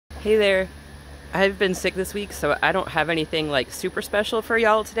Hey there. I've been sick this week, so I don't have anything like super special for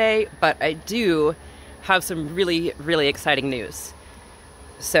y'all today, but I do have some really, really exciting news.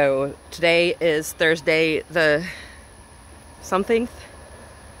 So today is Thursday the something,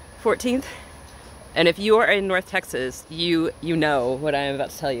 14th, and if you are in North Texas, you know what I am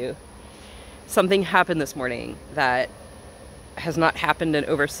about to tell you. Something happened this morning that has not happened in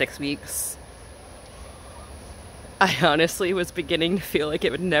over 6 weeks. I honestly was beginning to feel like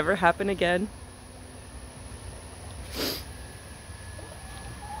it would never happen again.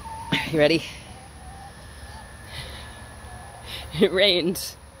 You ready? It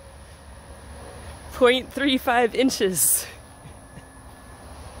rained 0.35 inches.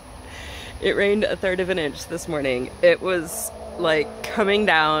 It rained a third of an inch this morning. It was like coming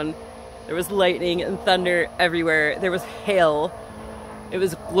down. There was lightning and thunder everywhere. There was hail. It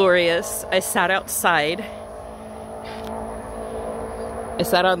was glorious. I sat outside. I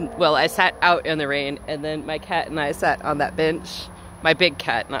sat out in the rain, and then my cat and I sat on that bench. My big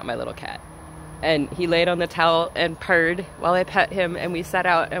cat, not my little cat. And he laid on the towel and purred while I pet him, and we sat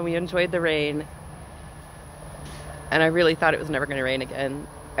out and we enjoyed the rain. And I really thought it was never going to rain again.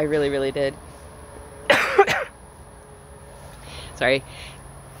 I really, really did. Sorry.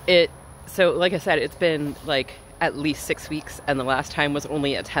 So like I said, it's been like at least 6 weeks, and the last time was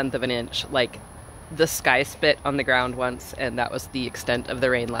only a tenth of an inch. Like, the sky spit on the ground once, and that was the extent of the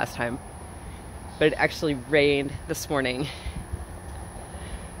rain last time. But it actually rained this morning.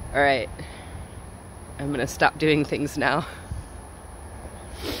 All right, I'm gonna stop doing things now.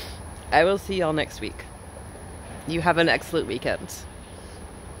 I will see y'all next week. You have an excellent weekend.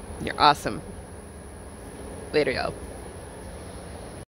 You're awesome. Later, y'all.